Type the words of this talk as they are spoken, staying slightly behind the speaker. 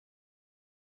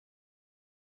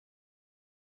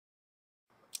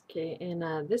Okay, in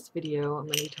this video, I'm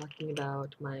going to be talking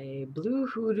about my blue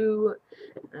HooDoo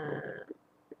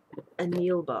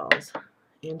Anil Balls.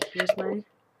 And here's my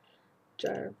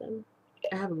jar of them.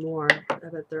 I have more. I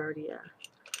bet they're already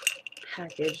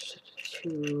packaged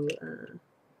to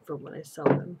for when I sell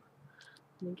them.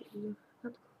 Let me get you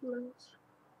up close.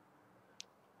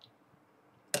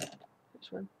 Which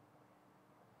one?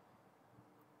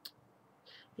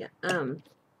 Yeah.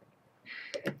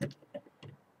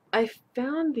 I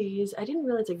found these. I didn't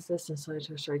realize they existed until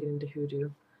I started getting into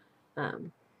HooDoo.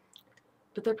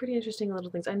 But they're pretty interesting little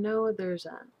things. I know there's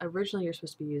originally you're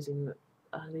supposed to be using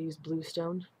they use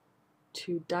Bluestone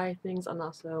to dye things, and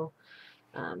also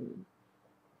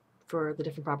for the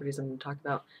different properties I'm going to talk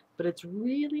about. But it's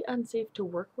really unsafe to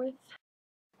work with.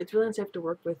 It's really unsafe to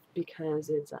work with because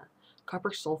it's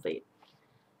copper sulphate.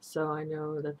 So I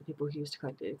know that the people who used to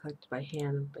collect it collected by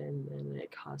hand, and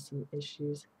it caused some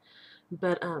issues.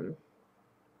 But what are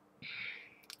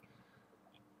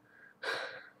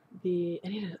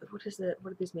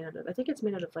these made out of? I think it's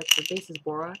made out of like the base is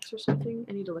borax or something.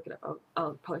 I need to look it up.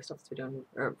 I'll probably stop this video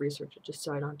and research it just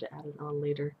so I don't have to add it on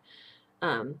later.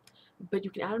 But you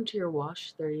can add them to your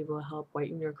wash. They will help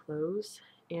whiten your clothes.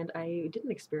 And I did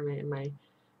an experiment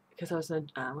because I was when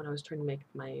I was trying to make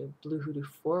my blue HooDoo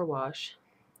floor wash,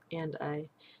 and I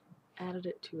added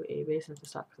it to a base. I have to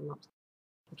stop because I'm not.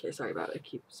 Okay, sorry about it. I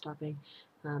keep stopping.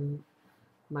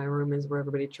 My room is where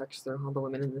everybody treks through, all the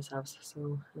women in this house.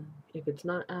 So if it's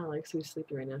not Alex, who's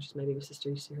sleeping right now, she's my baby sister.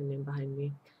 You see her name behind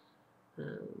me,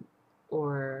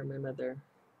 or my mother,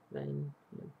 then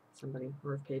somebody,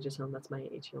 or if Paige is home, that's my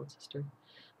 8-year-old sister,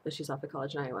 but she's off at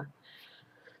college in Iowa.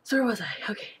 So where was I?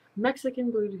 Okay,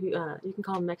 Mexican blue. You can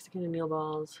call them Mexican Anil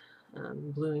Balls,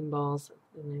 bluing balls.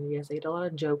 And yes, I get a lot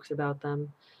of jokes about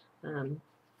them.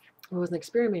 I wasn't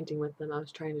experimenting with them. I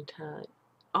was trying to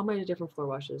all my different floor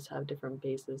washes have different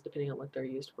bases depending on what they're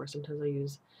used for. Sometimes I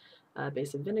use a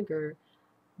base of vinegar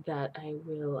that I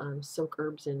will soak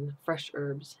herbs in, fresh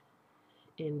herbs,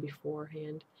 in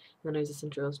beforehand. And then I use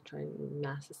essential oils to try and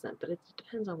mask the scent, but it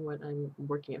depends on what I'm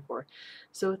working it for.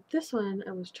 So with this one,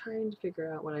 I was trying to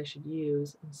figure out what I should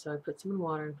use, and so I put some in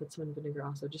water and put some in vinegar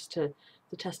also, just to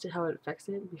test it how it affects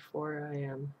it before I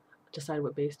decide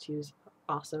what base to use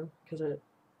also, because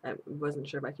I wasn't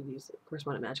sure if I could use it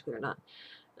correspondent magically or not.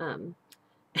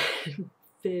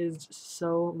 Fizzed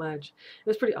so much. It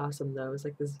was pretty awesome though. It was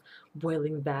like this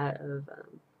boiling vat of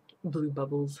blue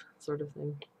bubbles sort of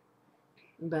thing.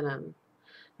 But I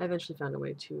eventually found a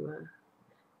way to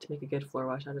make a good floor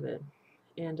wash out of it.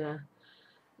 And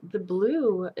the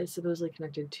blue is supposedly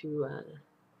connected to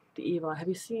the evil eye. Have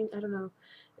you seen, I don't know,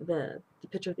 the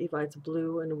picture of the evil eye? It's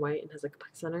blue and white and has like a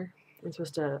center. It's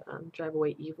supposed to drive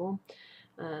away evil.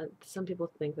 Some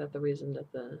people think that the reason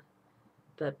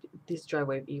that these drive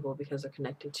away evil because they're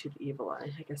connected to the evil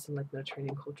eye, I guess in like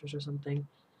Mediterranean cultures or something.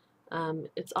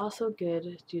 It's also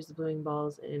good to use the bluing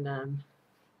balls in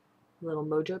little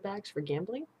mojo bags for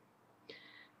gambling,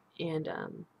 and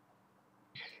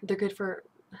they're good for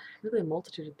really a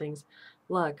multitude of things: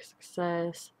 luck,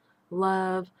 success,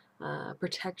 love,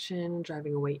 protection,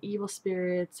 driving away evil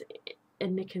spirits,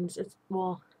 and it's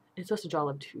supposed to draw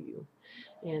love to you,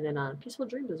 and then peaceful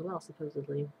dreams as well,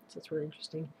 supposedly. So it's really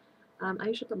interesting. I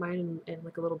usually put mine in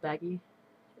like a little baggie,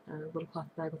 a little cloth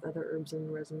bag with other herbs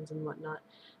and resins and whatnot,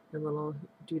 and little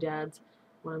doodads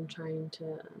when I'm trying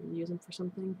to use them for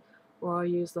something. Or I'll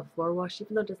use the floor wash.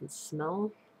 Even though it doesn't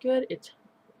smell good, it's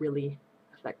really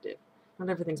effective. Not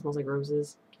everything smells like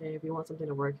roses. Okay, if you want something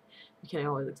to work, you can't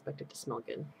always expect it to smell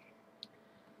good.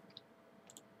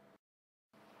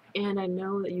 And I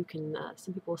know that you can.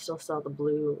 Some people still sell the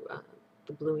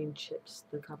bluing chips,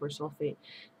 the copper sulphate.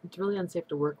 It's really unsafe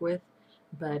to work with,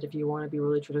 but if you want to be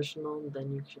really traditional,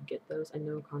 then you should get those. I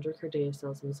know Conjure Cardea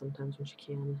sells them sometimes when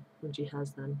she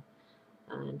has them,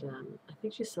 and I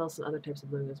think she sells some other types of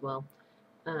bluing as well.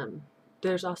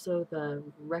 There's also the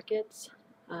Reckitt's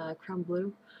Crown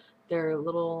Blue. They're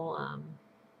little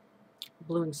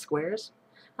bluing squares.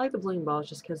 I like the bluing balls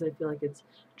just because I feel like it's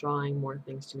drawing more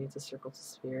things to me. It's a circle to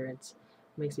sphere. It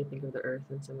makes me think of the earth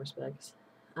in some respects.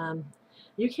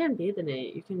 You can bathe in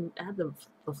it. You can add the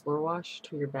floor wash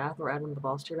to your bath or add one of the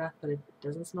balls to your bath, but it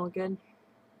doesn't smell good.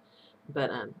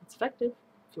 But it's effective.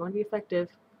 If you want to be effective,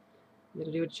 you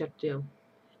gotta do what you have to do.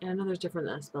 And I know there's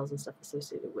different spells and stuff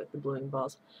associated with the bluing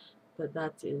balls, but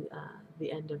that's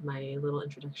the end of my little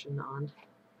introduction on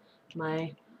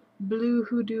my blue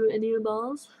HooDoo Anil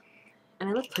Balls. And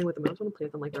I love playing with them. I just want to play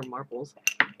with them like they're marbles.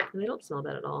 And they don't smell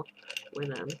bad at all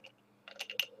when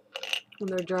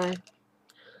they're dry.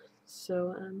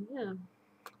 So yeah,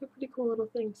 they're pretty cool little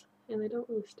things, and they don't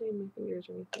really stain my fingers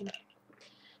or anything.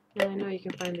 And I know you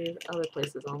can find these other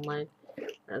places online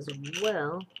as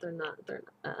well.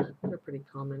 They're pretty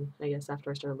common. I guess after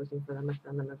I started looking for them, I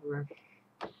found them everywhere.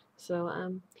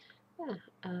 So yeah,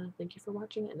 thank you for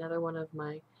watching another one of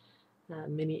my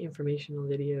mini informational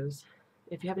videos.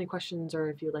 If you have any questions or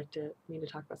if you'd like me to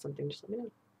talk about something, just let me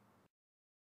know.